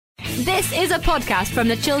This is a podcast from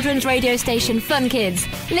the children's radio station Fun Kids.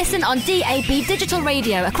 Listen on DAB digital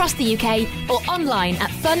radio across the UK or online at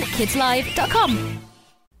funkidslive.com.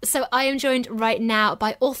 So I am joined right now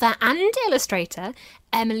by author and illustrator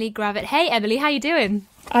Emily Gravett. Hey Emily, how you doing?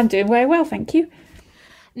 I'm doing very well, thank you.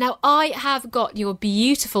 Now I have got your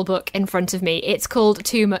beautiful book in front of me. It's called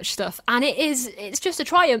Too Much Stuff, and it's just a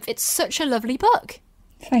triumph. It's such a lovely book.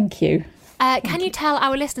 Thank you. Can you tell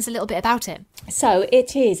our listeners a little bit about it? So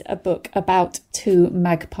it is a book about two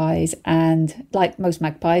magpies, and like most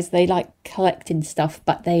magpies, they like collecting stuff,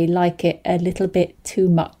 but they like it a little bit too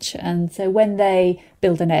much. And so when they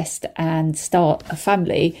build a nest and start a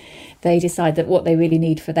family, they decide that what they really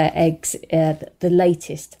need for their eggs are the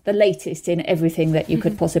latest in everything that you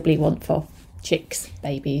could possibly want for chicks,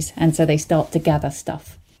 babies. And so they start to gather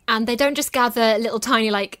stuff. And they don't just gather little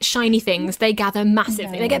tiny, like, shiny things. They gather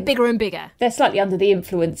massive. No. They get bigger and bigger. They're slightly under the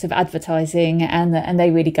influence of advertising, and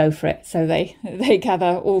they really go for it. So they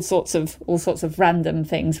gather all sorts of random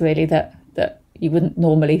things, really, that you wouldn't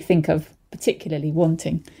normally think of particularly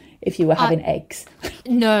wanting if you were having eggs.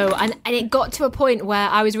 No, and it got to a point where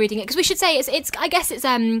I was reading it, because we should say it's I guess it's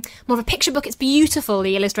more of a picture book. It's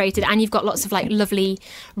beautifully illustrated, and you've got lots of like lovely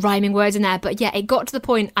rhyming words in there. But yeah, it got to the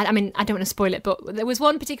point. I mean, I don't want to spoil it, but there was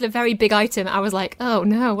one particular very big item. I was like, oh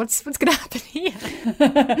no, what's going to happen here?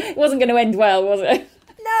 It wasn't going to end well, was it?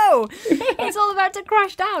 No, it's all about to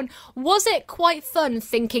crash down. Was it quite fun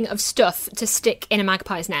thinking of stuff to stick in a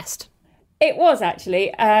magpie's nest? It was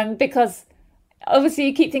actually, because obviously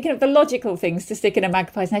you keep thinking of the logical things to stick in a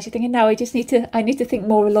magpie's nest. You're thinking, no, I need to think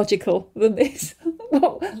more logical than this.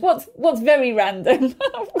 What's very random?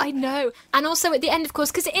 I know. And also at the end, of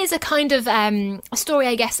course, because it is a kind of a story,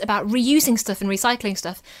 I guess, about reusing stuff and recycling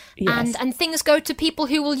stuff. Yes. And things go to people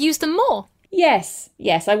who will use them more. Yes,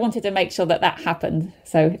 I wanted to make sure that happened.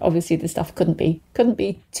 So obviously the stuff couldn't be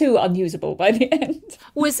too unusable by the end.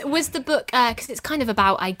 Was the book, because it's kind of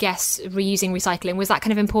about, I guess, reusing, recycling, was that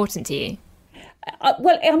kind of important to you?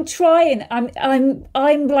 Well, I'm trying.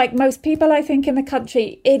 I'm like most people, I think, in the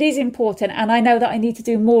country. It is important, and I know that I need to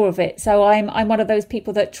do more of it. So I'm one of those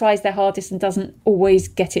people that tries their hardest and doesn't always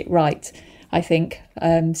get it right, I think.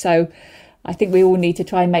 So I think we all need to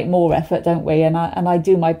try and make more effort, don't we? And I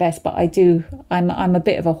do my best, but I'm a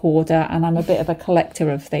bit of a hoarder, and I'm a bit of a collector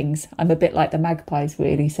of things. I'm a bit like the magpies,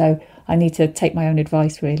 really. So I need to take my own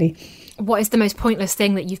advice, really. What is the most pointless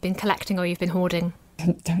thing that you've been collecting or you've been hoarding?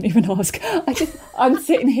 Don't even ask. I'm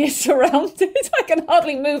sitting here surrounded. I can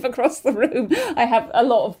hardly move across the room. I have a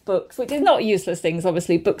lot of books, which is not useless things.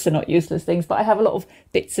 Obviously, books are not useless things, but I have a lot of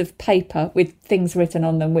bits of paper with things written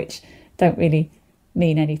on them, which don't really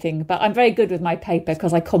mean anything. But I'm very good with my paper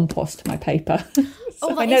because I compost my paper.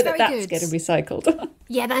 So I know that's getting recycled.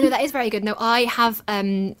 Yeah, I know that is very good. No, I have.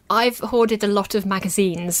 I've hoarded a lot of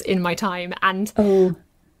magazines in my time, and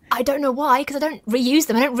I don't know why, because I don't reuse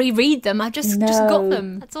them. I don't reread them. I've just got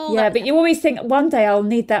them. That's all. Yeah, but you always think one day I'll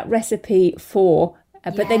need that recipe for,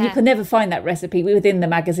 but then you can never find that recipe within the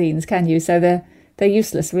magazines, can you? So they're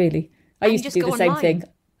useless, really. I used to do the same thing.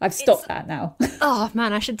 I've stopped that now. Oh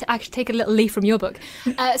man, I should take a little leaf from your book.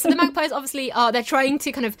 So the magpies obviously they're trying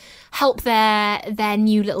to kind of help their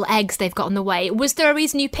new little eggs they've got on the way. Was there a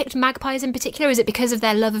reason you picked magpies in particular? Is it because of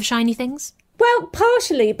their love of shiny things? Well,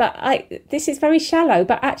 partially, but this is very shallow,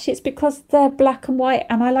 but actually it's because they're black and white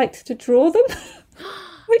and I like to draw them,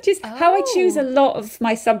 which is how I choose a lot of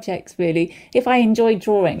my subjects, really, if I enjoy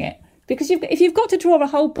drawing it. Because if you've got to draw a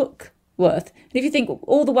whole book worth, and if you think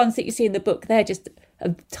all the ones that you see in the book, they're just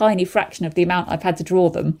a tiny fraction of the amount I've had to draw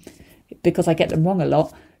them, because I get them wrong a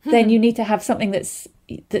lot, then you need to have something that's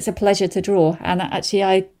a pleasure to draw. And actually,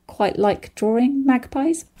 I quite like drawing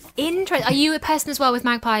magpies. Interesting. Are you a person as well with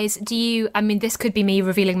magpies? Do you, I mean, this could be me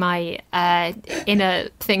revealing my inner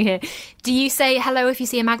thing here. Do you say hello if you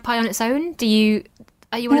see a magpie on its own? Are you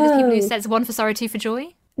one of those people who says one for sorrow, two for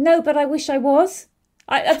joy? No, but I wish I was.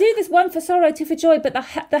 I do this one for sorrow, two for joy, but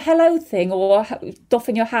the hello thing, or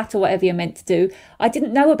doffing your hat, or whatever you're meant to do, I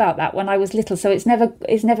didn't know about that when I was little, so it's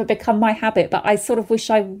never become my habit. But I sort of wish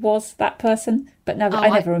I was that person, but no, I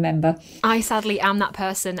never remember. I sadly am that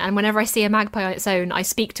person, and whenever I see a magpie on its own, I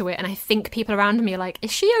speak to it, and I think people around me are like,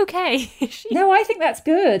 "Is she okay?" No, I think that's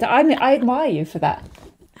good. I admire you for that.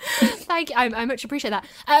 Thank you. I much appreciate that.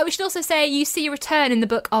 We should also say you see a return in the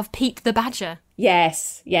book of Pete the Badger.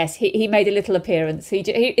 Yes. He made a little appearance.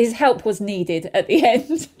 His help was needed at the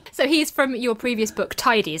end. So he's from your previous book,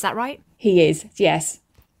 Tidy, is that right? He is, yes.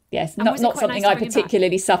 Not something I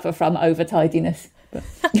particularly suffer from, over tidiness.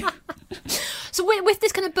 So with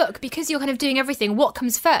this kind of book, because you're kind of doing everything, what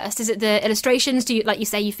comes first? Is it the illustrations? Do you, like you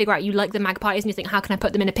say, you figure out you like the magpies and you think, how can I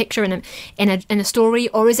put them in a picture in a story,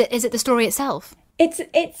 or is it the story itself? It's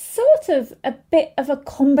sort of a bit of a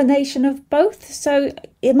combination of both. So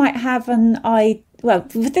it might have well,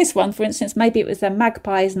 with this one, for instance, maybe it was the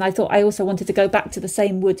magpies, and I thought I also wanted to go back to the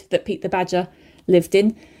same wood that Pete the Badger lived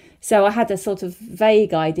in. So I had a sort of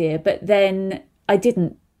vague idea, but then I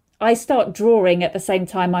didn't. I start drawing at the same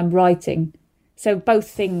time I'm writing. So both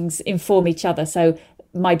things inform each other. So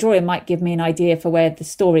my drawing might give me an idea for where the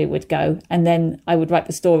story would go, and then I would write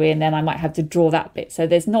the story, and then I might have to draw that bit. So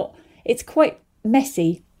it's quite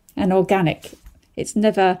messy and organic. It's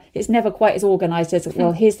never quite as organised as,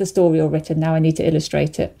 well, here's the story all written, now I need to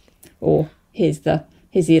illustrate it, or here's the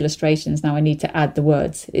illustrations, now I need to add the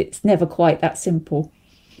words. It's never quite that simple.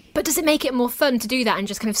 But does it make it more fun to do that and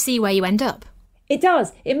just kind of see where you end up? It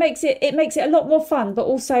does. It makes it a lot more fun, but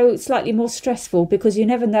also slightly more stressful, because you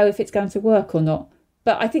never know if it's going to work or not.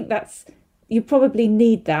 But I think you probably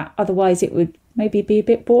need that, otherwise it would maybe be a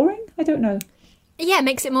bit boring. I don't know. Yeah, it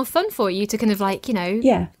makes it more fun for you to kind of like,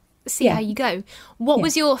 see how you go. What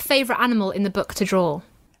was your favourite animal in the book to draw?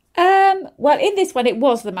 Well, in this one, it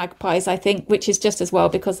was the magpies, I think, which is just as well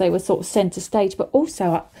because they were sort of centre stage. But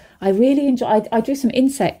also, I really enjoyed. I drew some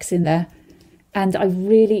insects in there, and I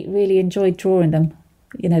really, really enjoyed drawing them.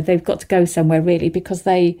 They've got to go somewhere really, because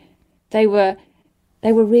they were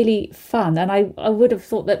really fun, and I would have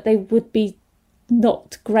thought that they would be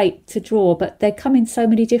not great to draw, but they come in so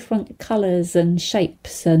many different colours and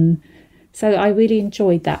shapes, and so I really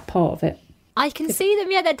enjoyed that part of it. I can see them,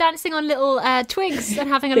 they're dancing on little twigs and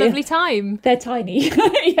having a lovely time. They're tiny,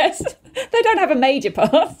 yes. They don't have a major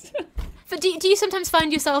part. But do you sometimes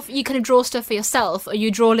find yourself, you kind of draw stuff for yourself, or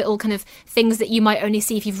you draw little kind of things that you might only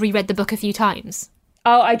see if you've reread the book a few times?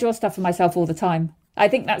 Oh, I draw stuff for myself all the time. I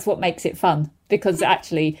think that's what makes it fun, because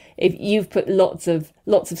actually, if you've put lots of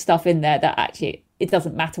stuff in there that actually, it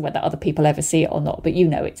doesn't matter whether other people ever see it or not, but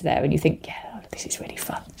it's there and you think, this is really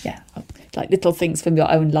fun. Yeah, like little things from your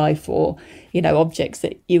own life, or objects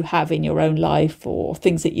that you have in your own life, or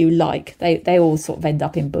things that you like. They all sort of end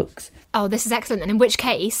up in books. Oh, this is excellent. And in which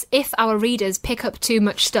case, if our readers pick up too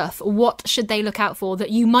much stuff, what should they look out for that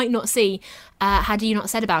you might not see had you not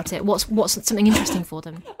said about it? What's something interesting for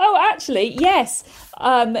them? Oh, actually, yes.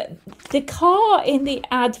 The car in the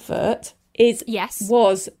advert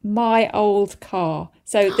was my old car.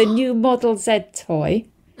 So the new Model Z toy.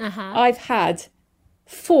 Uh-huh. I've had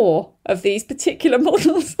 4 of these particular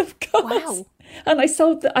models of cars. Wow. And I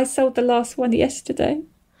sold the last one yesterday.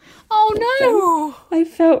 Oh no! I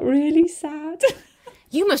felt really sad.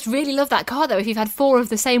 You must really love that car though, if you've had 4 of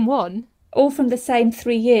the same one. All from the same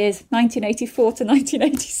 3 years, 1984 to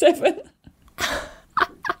 1987.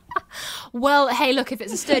 Well, hey, look, if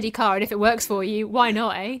it's a sturdy car and if it works for you, why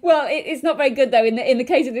not, eh? Well, it's not very good though in the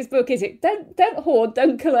case of this book, is it? Don't hoard,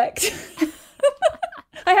 don't collect.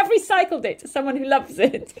 I have recycled it to someone who loves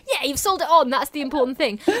it. Yeah, you've sold it on. That's the important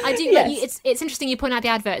thing. I do. Yes. It's interesting you point out the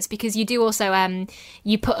adverts, because you do also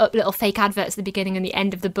you put up little fake adverts at the beginning and the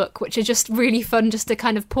end of the book, which are just really fun just to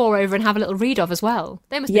kind of pore over and have a little read of as well.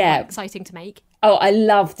 They must be quite exciting to make. Oh, I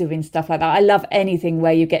love doing stuff like that. I love anything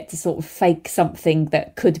where you get to sort of fake something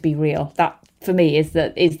that could be real. That for me is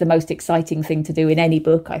the most exciting thing to do in any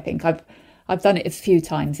book. I think I've done it a few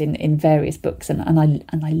times in various books, and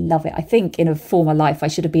I love it. I think in a former life I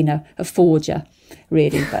should have been a forger,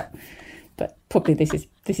 really, but probably this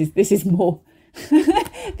is more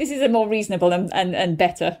this is a more reasonable and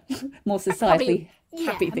better, more societally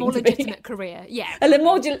happy thing to be. A more legitimate career. Yeah,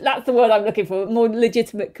 that's the word I'm looking for. A more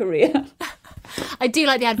legitimate career. I do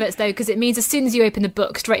like the adverts though, because it means as soon as you open the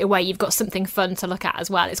book, straight away you've got something fun to look at as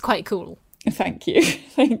well. It's quite cool. Thank you.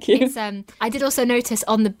 It's, I did also notice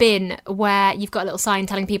on the bin where you've got a little sign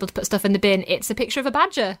telling people to put stuff in the bin, it's a picture of a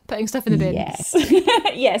badger putting stuff in the bin. Yes.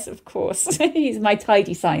 Yes, of course. He's my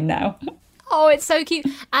tidy sign now. Oh, it's so cute.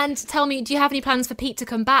 And tell me, do you have any plans for Pete to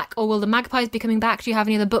come back, or will the magpies be coming back? Do you have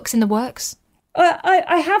any other books in the works?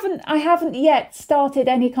 I haven't yet started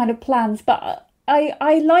any kind of plans, but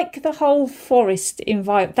I like the whole forest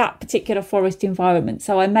that particular forest environment,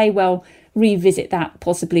 so I may well revisit that,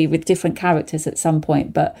 possibly with different characters at some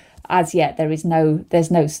point. But as yet, there's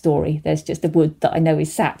no story. There's just a wood that I know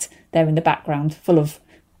is sat there in the background, full of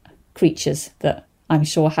creatures that I'm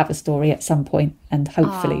sure have a story at some point, and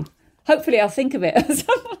hopefully I'll think of it.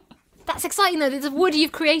 That's exciting though. There's a wood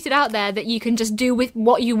you've created out there that you can just do with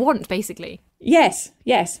what you want, basically. Yes,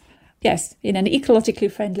 in an ecologically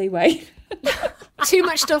friendly way. Too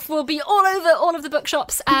Much Stuff will be all over all of the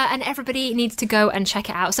bookshops, and everybody needs to go and check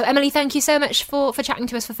it out. So Emily, thank you so much for chatting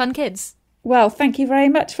to us for Fun Kids. Well, thank you very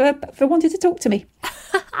much for wanting to talk to me.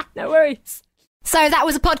 No worries. So that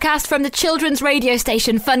was a podcast from the children's radio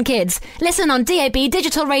station Fun Kids. Listen on DAB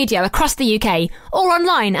digital radio across the UK or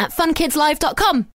online at funkidslive.com.